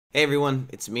Hey everyone,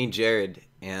 it's me, Jared,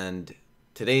 and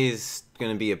today's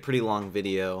gonna be a pretty long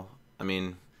video. I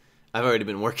mean, I've already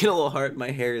been working a little hard.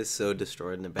 My hair is so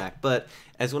destroyed in the back, but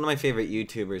as one of my favorite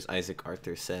YouTubers, Isaac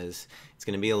Arthur, says, it's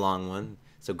gonna be a long one.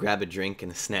 So grab a drink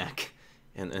and a snack,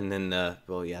 and then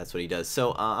well, yeah, that's what he does.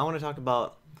 So I want to talk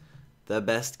about the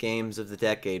best games of the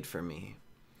decade for me.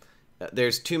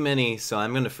 There's too many, so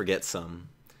I'm gonna forget some,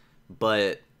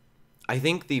 but I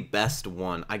think the best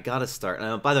one, I gotta start.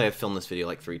 By the way, I've filmed this video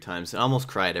like 3 times and I almost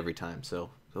cried every time, so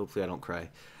hopefully I don't cry.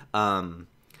 Um,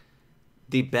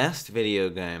 the best video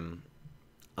game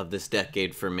of this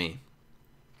decade for me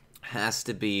has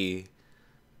to be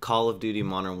Call of Duty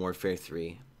Modern Warfare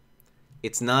 3.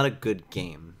 It's not a good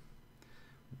game,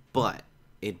 but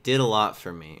it did a lot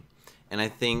for me. And I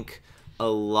think a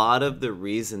lot of the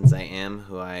reasons I am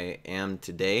who I am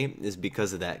today is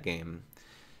because of that game.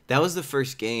 That was the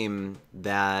first game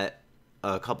that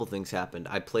a couple things happened.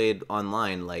 I played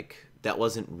online, like, that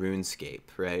wasn't RuneScape,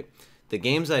 right? The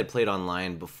games I had played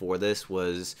online before this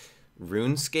was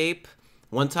RuneScape.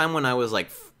 One time when I was like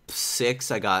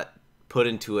 6, I got put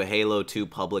into a Halo 2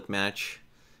 public match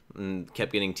and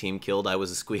kept getting team killed. I was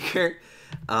a squeaker.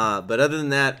 But other than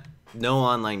that, no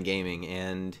online gaming.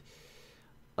 And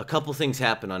a couple things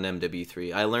happened on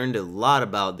MW3. I learned a lot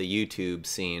about the YouTube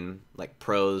scene, like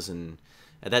pros, and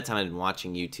at that time I'd been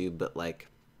watching YouTube, but like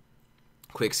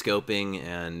quick scoping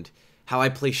and how I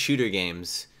play shooter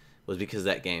games was because of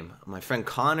that game. My friend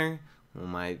Connor, one of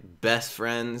my best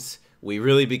friends, we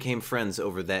really became friends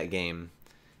over that game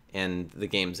and the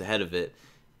games ahead of it.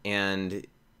 And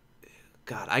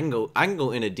God, I can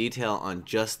go into detail on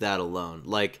just that alone.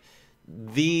 Like,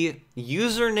 the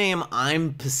username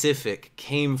I'm Pacific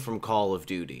came from Call of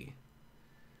Duty.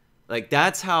 Like,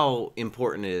 that's how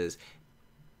important it is.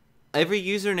 Every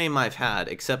username I've had,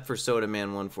 except for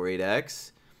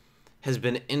SodaMan148X, has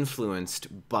been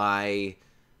influenced by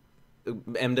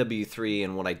MW3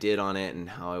 and what I did on it and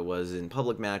how I was in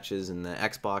public matches and the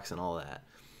Xbox and all that.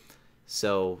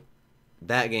 So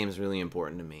that game's really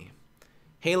important to me.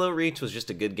 Halo Reach was just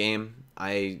a good game.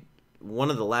 One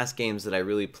of the last games that I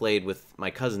really played with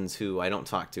my cousins who I don't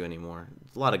talk to anymore.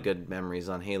 A lot of good memories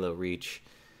on Halo Reach.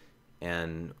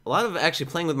 And a lot of actually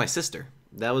playing with my sister.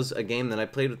 That was a game that I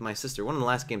played with my sister. One of the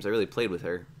last games I really played with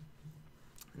her.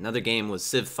 Another game was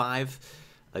Civ 5.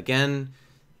 Again,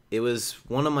 it was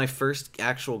one of my first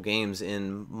actual games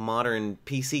in modern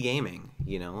PC gaming.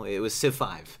 You know, it was Civ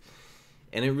 5.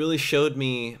 And it really showed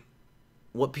me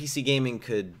what PC gaming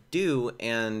could do,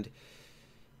 and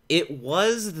it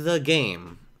was the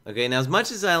game. Okay, now as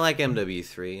much as I like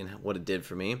MW3 and what it did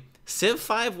for me, Civ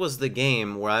 5 was the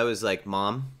game where I was like,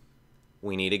 Mom,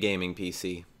 we need a gaming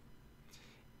PC.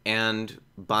 And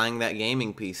buying that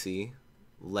gaming PC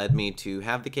led me to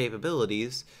have the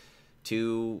capabilities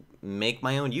to make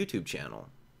my own YouTube channel.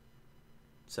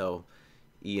 So,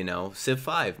 you know, Civ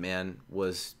 5, man,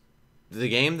 was the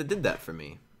game that did that for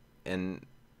me. And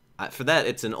for that,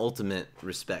 it's an ultimate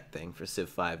respect thing for Civ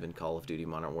 5 and Call of Duty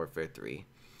Modern Warfare 3.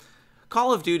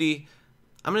 Call of Duty,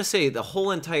 I'm going to say the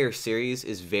whole entire series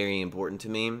is very important to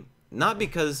me. Not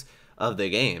because of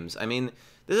the games. I mean,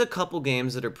 there's a couple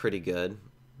games that are pretty good.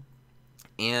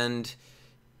 And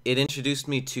it introduced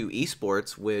me to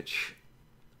esports, which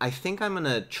I think I'm going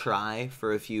to try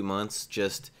for a few months,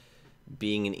 just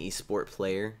being an esport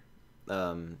player,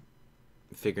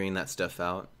 figuring that stuff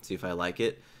out, see if I like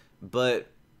it.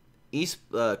 But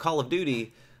Call of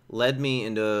Duty led me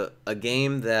into a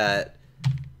game that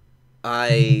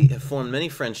I have formed many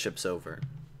friendships over.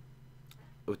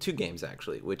 With 2 games,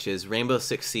 actually, which is Rainbow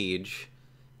Six Siege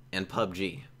and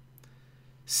PUBG.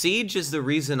 Siege is the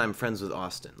reason I'm friends with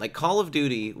Austin. Like, Call of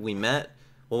Duty, we met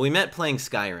playing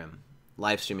Skyrim,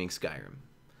 live streaming Skyrim.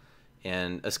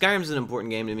 And Skyrim's an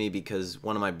important game to me because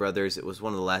one of my brothers, it was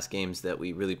one of the last games that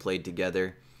we really played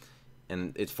together,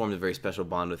 and it formed a very special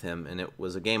bond with him, and it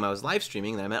was a game I was live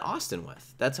streaming that I met Austin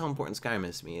with. That's how important Skyrim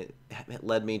is to me. It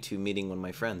led me to meeting one of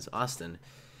my friends, Austin.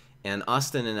 And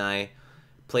Austin and I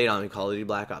played on Call of Duty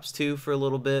Black Ops 2 for a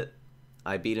little bit.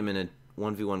 I beat him in a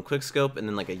 1v1 quickscope, and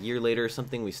then like a year later or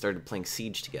something, we started playing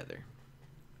Siege together.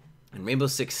 And Rainbow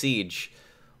Six Siege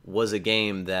was a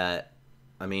game that,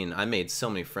 I mean, I made so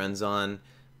many friends on.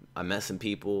 I met some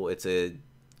people. It's a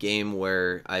game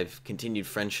where I've continued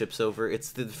friendships over.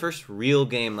 It's the first real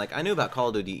game. Like, I knew about Call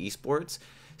of Duty esports.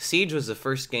 Siege was the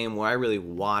first game where I really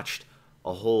watched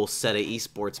a whole set of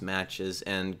esports matches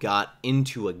and got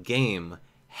into a game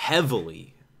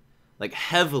heavily, like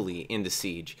heavily into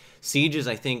Siege. Siege is,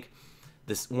 I think,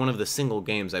 one of the single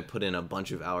games I put in a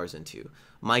bunch of hours into.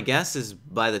 My guess is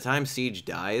by the time Siege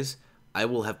dies, I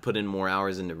will have put in more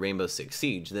hours into Rainbow Six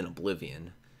Siege than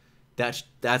Oblivion.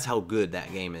 That's how good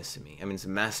that game is to me. I mean, it's a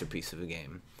masterpiece of a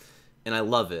game, and I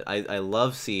love it. I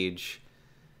love Siege.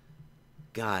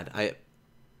 God,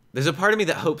 there's a part of me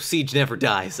that hopes Siege never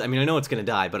dies. I mean, I know it's gonna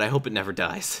die, but I hope it never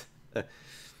dies.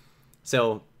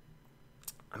 So,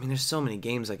 I mean, there's so many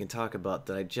games I can talk about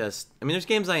that I mean, there's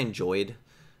games I enjoyed,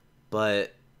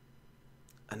 but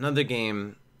another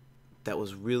game that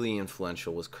was really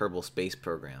influential was Kerbal Space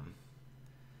Program.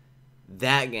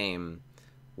 That game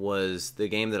was the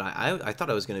game that I thought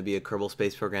I was going to be a Kerbal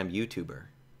Space Program YouTuber.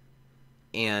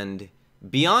 And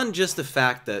beyond just the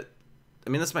fact that, I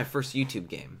mean, that's my first YouTube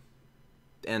game.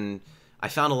 And I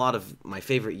found a lot of my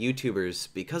favorite YouTubers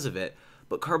because of it,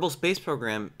 but Kerbal Space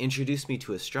Program introduced me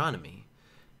to astronomy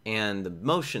and the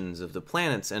motions of the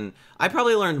planets, and I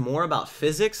probably learned more about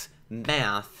physics,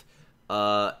 math,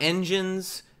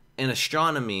 engines, and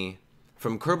astronomy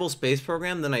from Kerbal Space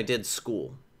Program than I did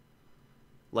school.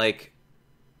 Like,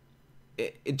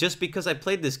 just because I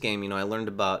played this game, you know, I learned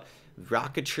about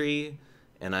rocketry,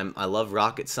 and I love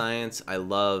rocket science, I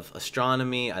love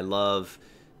astronomy, I love,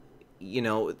 you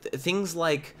know, things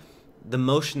like the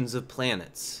motions of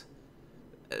planets.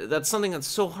 That's something that's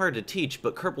so hard to teach,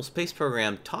 but Kerbal Space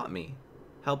Program taught me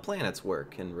how planets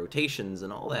work and rotations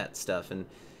and all that stuff and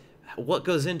what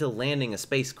goes into landing a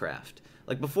spacecraft.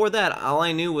 Like, before that, all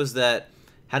I knew was that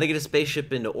how to get a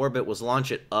spaceship into orbit was launch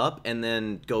it up and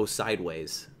then go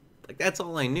sideways. Like, that's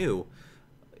all I knew.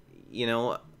 You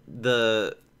know,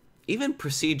 even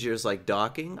procedures like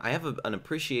docking, I have an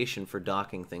appreciation for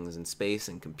docking things in space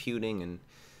and computing, and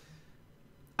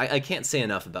I can't say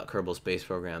enough about Kerbal Space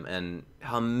Program and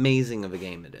how amazing of a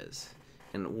game it is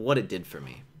and what it did for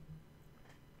me.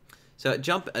 So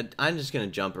I'm just going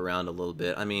to jump around a little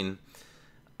bit. I mean,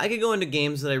 I could go into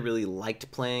games that I really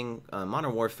liked playing.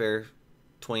 Modern Warfare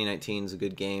 2019 is a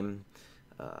good game.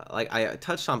 Like I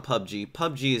touched on PUBG.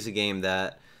 PUBG is a game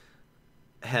that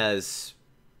has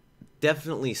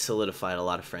definitely solidified a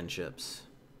lot of friendships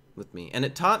with me. And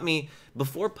it taught me,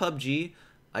 before PUBG,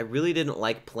 I really didn't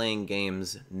like playing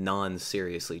games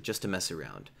non-seriously, just to mess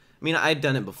around. I mean, I'd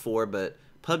done it before, but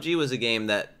PUBG was a game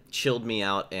that chilled me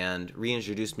out and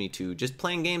reintroduced me to just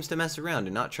playing games to mess around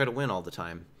and not try to win all the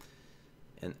time.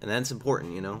 And that's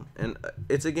important, you know? And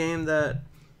it's a game that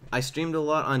I streamed a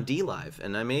lot on DLive,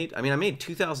 and I made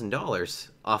 $2,000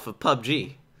 off of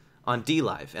PUBG on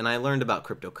DLive, and I learned about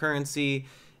cryptocurrency,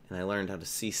 and I learned how to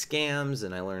see scams,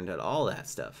 and I learned how to all that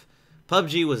stuff.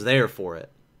 PUBG was there for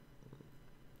it.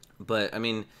 But I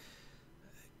mean,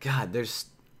 God, there's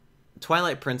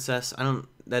Twilight Princess.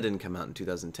 That didn't come out in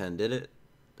 2010, did it?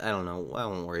 I don't know. I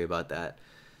won't worry about that.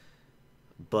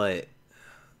 But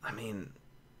I mean,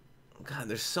 God,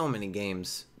 there's so many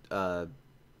games.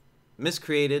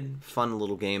 Miscreated, fun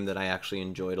little game that I actually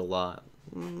enjoyed a lot.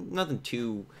 Nothing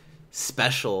too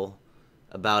special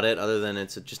about it, other than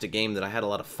it's just a game that I had a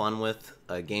lot of fun with.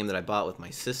 A game that I bought with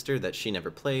my sister that she never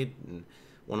played. And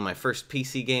one of my first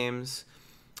PC games.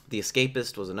 The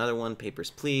Escapist was another one. Papers,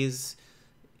 Please.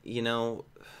 You know,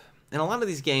 and a lot of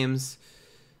these games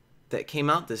that came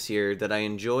out this year that I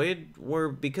enjoyed were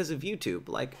because of YouTube.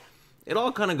 Like, it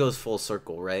all kind of goes full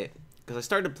circle, right? Because I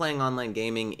started playing online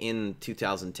gaming in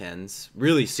 2010s,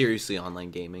 really seriously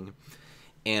online gaming,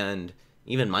 and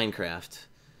even Minecraft.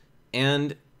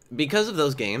 And because of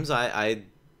those games, I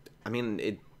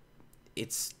mean,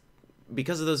 it's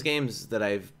because of those games that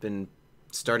I've been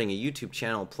starting a YouTube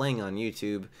channel, playing on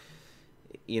YouTube.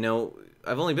 You know,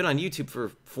 I've only been on YouTube for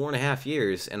 4.5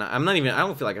 years, and I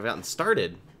don't feel like I've gotten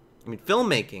started. I mean,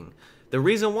 filmmaking. The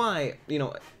reason why, you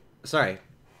know, sorry,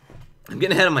 I'm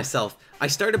getting ahead of myself. I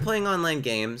started playing online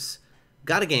games,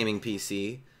 got a gaming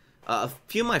PC. A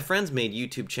few of my friends made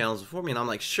YouTube channels before me, and I'm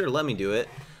like, sure, let me do it.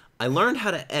 I learned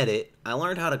how to edit. I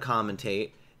learned how to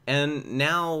commentate, and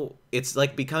now it's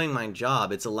like becoming my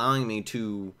job. It's allowing me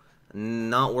to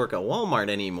not work at Walmart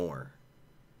anymore,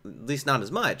 at least not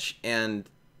as much. And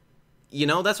you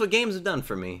know, that's what games have done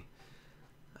for me.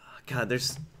 God,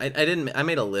 I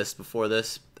made a list before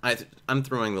this. I'm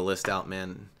throwing the list out,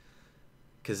 man,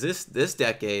 because this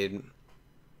decade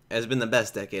has been the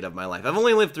best decade of my life. I've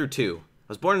only lived through 2. I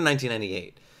was born in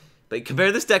 1998, but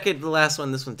compare this decade to the last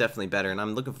one, this one's definitely better, and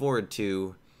I'm looking forward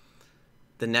to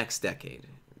the next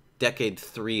decade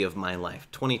 3 of my life,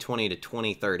 2020 to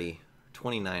 2030.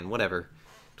 29, whatever,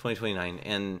 2029,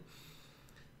 and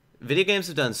video games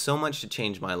have done so much to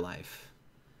change my life.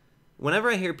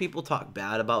 Whenever I hear people talk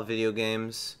bad about video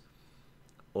games,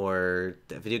 or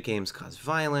that video games cause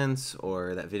violence,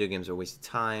 or that video games are a waste of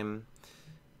time,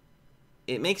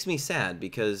 it makes me sad,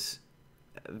 because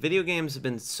video games have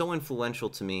been so influential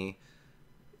to me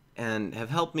and have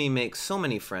helped me make so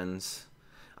many friends.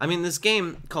 I mean, this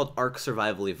game called Ark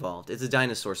Survival Evolved. It's a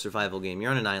dinosaur survival game. You're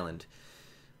on an island.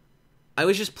 I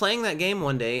was just playing that game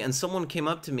one day, and someone came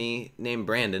up to me named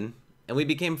Brandon, and we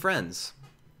became friends.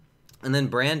 And then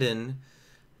Brandon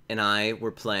and I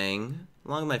were playing,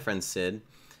 along with my friend Sid,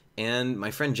 and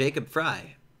my friend Jacob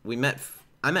Fry.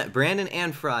 I met Brandon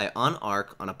and Fry on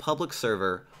Ark on a public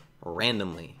server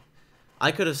randomly.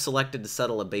 I could have selected to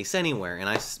settle a base anywhere, and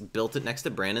I built it next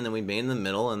to Brandon, then we made in the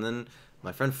middle, and then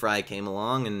my friend Fry came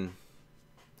along, and,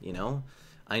 you know,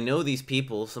 I know these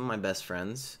people, some of my best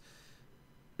friends,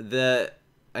 that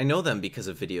I know them because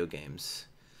of video games.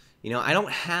 You know,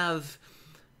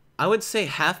 I would say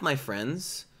half my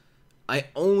friends I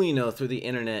only know through the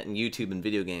internet and YouTube and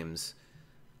video games,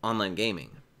 online gaming.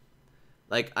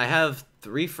 Like, I have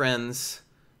 3 friends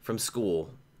from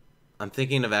school. I'm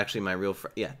thinking of actually my real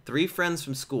friend. Yeah, 3 friends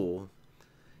from school,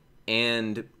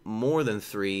 and more than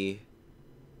 3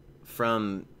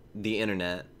 from the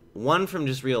internet. 1 from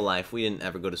just real life. We didn't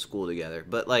ever go to school together.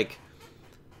 But, like,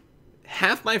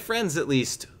 half my friends, at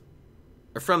least,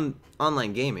 are from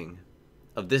online gaming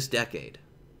of this decade.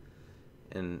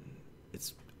 And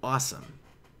it's awesome.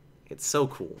 It's so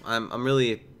cool. I'm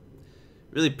really,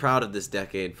 really proud of this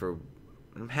decade.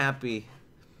 I'm happy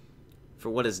for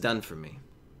what it's done for me.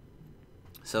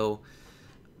 So,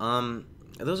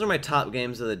 those are my top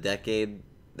games of the decade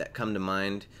that come to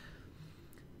mind.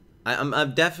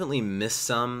 I've definitely missed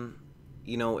some.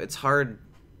 You know, it's hard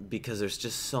because there's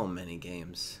just so many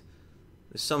games.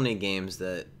 There's so many games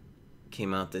that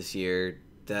came out this year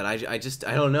that I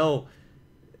don't know.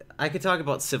 I could talk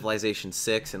about Civilization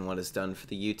 6 and what it's done for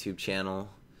the YouTube channel.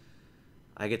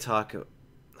 I could talk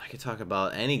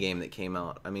about any game that came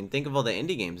out. I mean, think of all the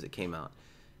indie games that came out.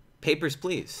 Papers,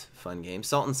 Please, fun game.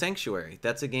 Salt and Sanctuary.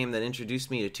 That's a game that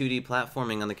introduced me to 2D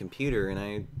platforming on the computer,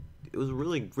 and it was a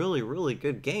really, really, really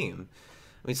good game.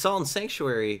 I mean, Salt and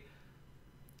Sanctuary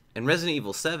and Resident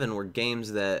Evil 7 were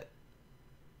games that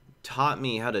taught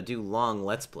me how to do long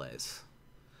Let's Plays.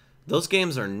 Those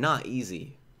games are not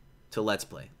easy to Let's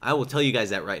Play. I will tell you guys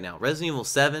that right now. Resident Evil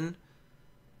 7,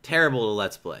 terrible to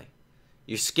Let's Play.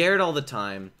 You're scared all the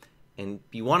time, and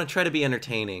you want to try to be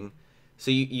entertaining, so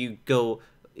you go,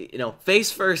 you know, face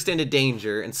first into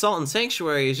danger. And Salt and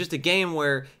Sanctuary is just a game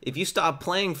where if you stop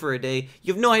playing for a day,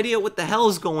 you have no idea what the hell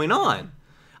is going on.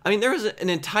 I mean, there was an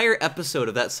entire episode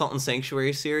of that Salt and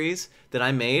Sanctuary series that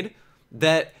I made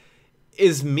that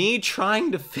is me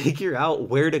trying to figure out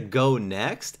where to go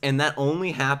next, and that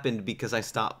only happened because I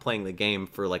stopped playing the game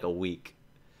for like a week.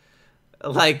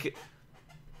 Like,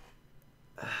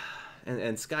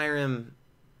 and Skyrim,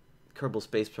 Kerbal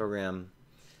Space Program,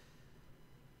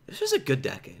 it's just a good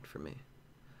decade for me.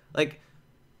 Like,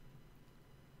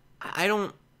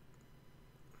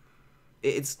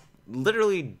 it's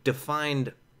literally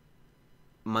defined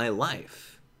my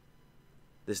life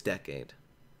this decade.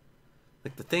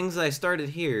 Like, the things that I started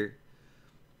here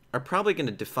are probably going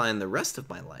to define the rest of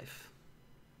my life.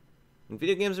 And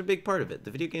video games are a big part of it.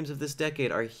 The video games of this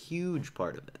decade are a huge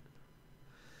part of it.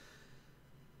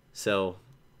 So,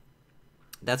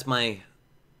 that's my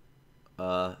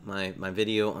my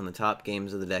video on the top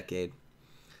games of the decade.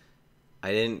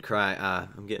 I didn't cry.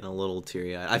 I'm getting a little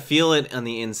teary-eyed. I feel it on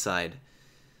the inside.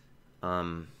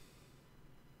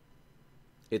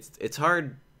 It's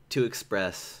hard to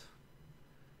express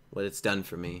what it's done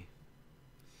for me.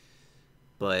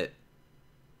 But,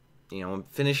 you know, I'm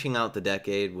finishing out the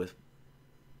decade with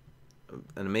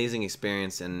an amazing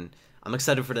experience, and I'm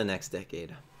excited for the next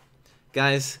decade.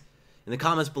 Guys, in the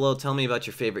comments below, tell me about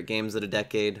your favorite games of the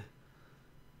decade.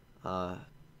 I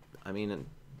mean,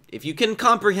 if you can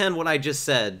comprehend what I just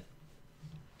said,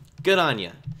 good on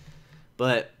you.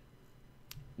 But,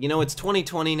 you know, it's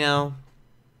 2020 now,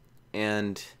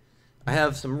 and I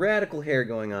have some radical hair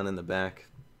going on in the back.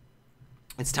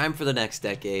 It's time for the next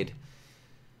decade.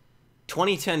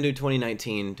 2010 to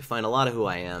 2019 defined a lot of who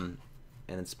I am,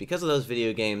 and it's because of those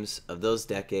video games of those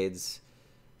decades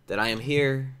that I am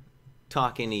here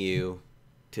talking to you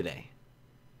today.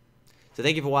 So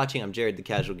thank you for watching. I'm Jared the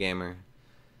Casual Gamer,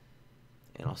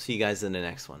 and I'll see you guys in the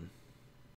next one.